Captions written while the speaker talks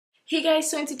Hey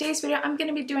guys, so in today's video I'm going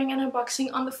to be doing an unboxing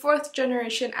on the 4th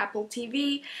generation Apple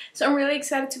TV. So I'm really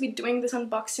excited to be doing this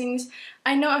unboxings.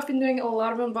 I know I've been doing a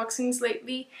lot of unboxings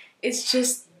lately. It's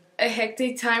just a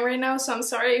hectic time right now, so I'm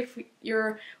sorry if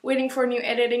you're waiting for new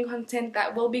editing content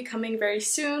that will be coming very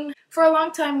soon. For a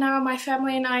long time now, my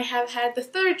family and I have had the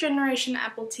 3rd generation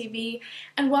Apple TV,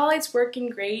 and while it's working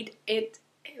great, it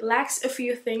lacks a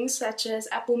few things such as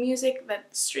Apple Music,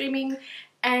 that's streaming,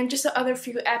 and just the other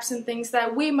few apps and things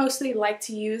that we mostly like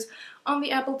to use on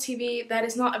the Apple TV that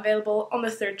is not available on the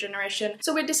 3rd generation.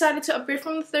 So we decided to upgrade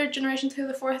from the 3rd generation to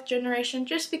the 4th generation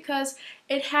just because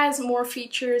it has more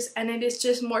features and it is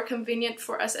just more convenient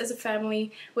for us as a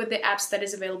family with the apps that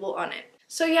is available on it.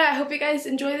 So yeah, I hope you guys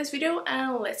enjoy this video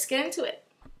and let's get into it.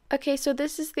 Okay, so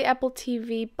this is the Apple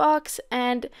TV box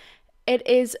and it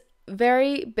is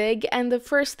very big, and the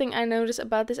first thing I noticed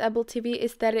about this Apple TV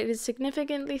is that it is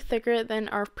significantly thicker than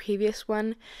our previous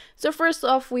one. So first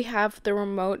off, we have the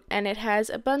remote, and it has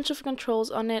a bunch of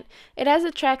controls on it. It has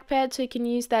a trackpad, so you can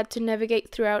use that to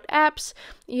navigate throughout apps.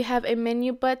 You have a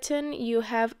menu button, you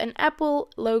have an Apple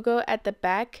logo at the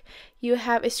back, you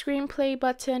have a screenplay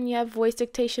button, you have voice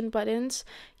dictation buttons,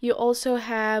 you also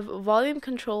have volume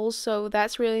controls, so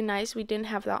that's really nice. We didn't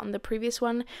have that on the previous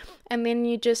one. And then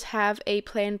you just have a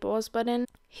play and pause button.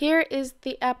 Here is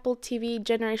the Apple TV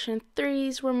Generation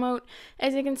 3's remote.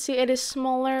 As you can see, it is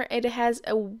smaller. It has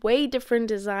a way different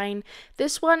design.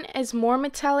 This one is more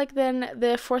metallic than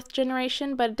the 4th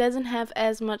generation, but it doesn't have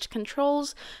as much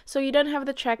controls. So you don't have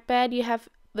the trackpad, you have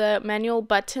the manual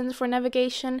buttons for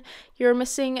navigation. You're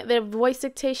missing the voice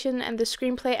dictation and the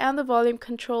screenplay and the volume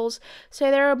controls.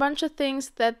 So there are a bunch of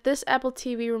things that this Apple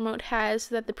TV remote has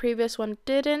that the previous one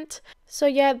didn't. So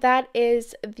yeah, that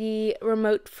is the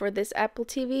remote for this Apple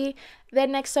TV.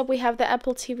 Then next up we have the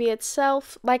Apple TV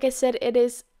itself. Like I said, it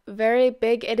is very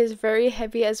big, it is very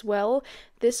heavy as well.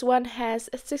 This one has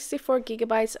 64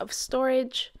 gigabytes of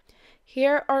storage.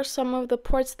 Here are some of the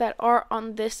ports that are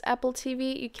on this Apple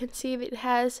TV. You can see that it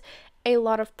has a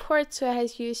lot of ports. So it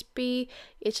has USB,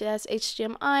 it has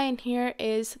HDMI, and here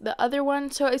is the other one.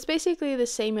 So it's basically the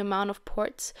same amount of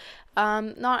ports.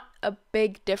 Not a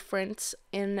big difference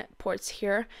in ports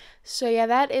here. So yeah,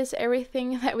 that is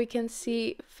everything that we can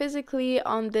see physically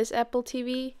on this Apple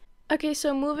TV. Okay,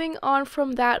 so moving on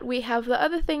from that, we have the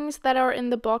other things that are in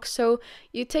the box. So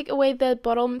you take away the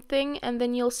bottom thing, and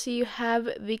then you'll see you have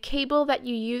the cable that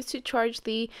you use to charge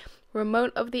the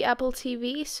remote of the Apple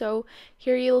TV. So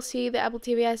here you'll see the Apple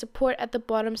TV has a port at the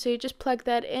bottom, so you just plug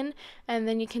that in, and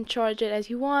then you can charge it as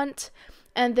you want.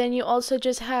 And then you also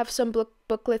just have some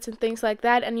booklets and things like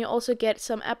that, and you also get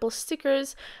some Apple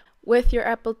stickers with your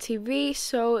Apple TV.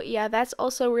 So yeah, that's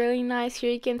also really nice.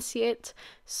 Here you can see it.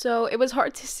 So it was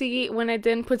hard to see when I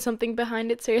didn't put something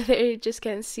behind it, so there you just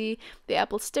can see the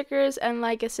Apple stickers. And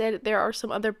like I said, there are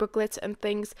some other booklets and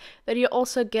things that you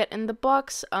also get in the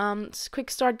box,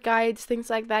 quick start guides, things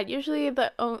like that. Usually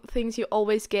the things you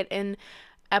always get in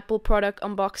Apple product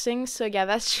unboxings. So yeah,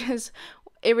 that's just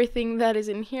everything that is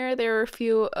in here. There are a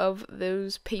few of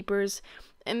those papers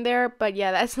in there, but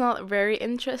yeah, that's not very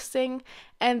interesting.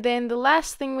 And then the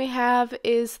last thing we have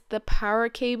is the power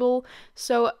cable.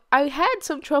 So I had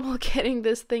some trouble getting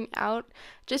this thing out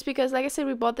just because, like I said,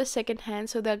 we bought this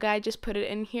secondhand, so the guy just put it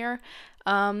in here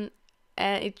and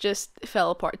it just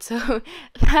fell apart. So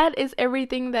that is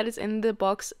everything that is in the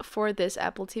box for this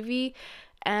Apple TV,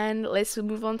 and let's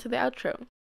move on to the outro.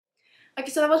 Okay,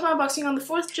 so that was my unboxing on the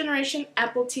 4th generation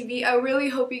Apple TV. I really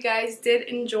hope you guys did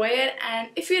enjoy it, and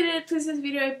if you did, please give this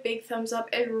video a big thumbs up.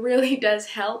 It really does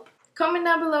help. Comment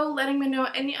down below letting me know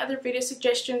any other video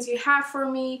suggestions you have for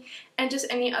me and just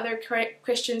any other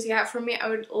questions you have for me. I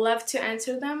would love to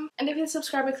answer them. And if you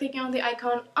subscribe by clicking on the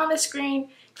icon on the screen,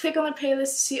 click on the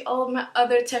playlist to see all of my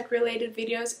other tech related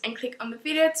videos, and click on the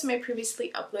video to my previously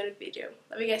uploaded video.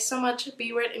 Love you guys so much.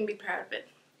 Be weird and be proud of it.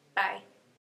 Bye.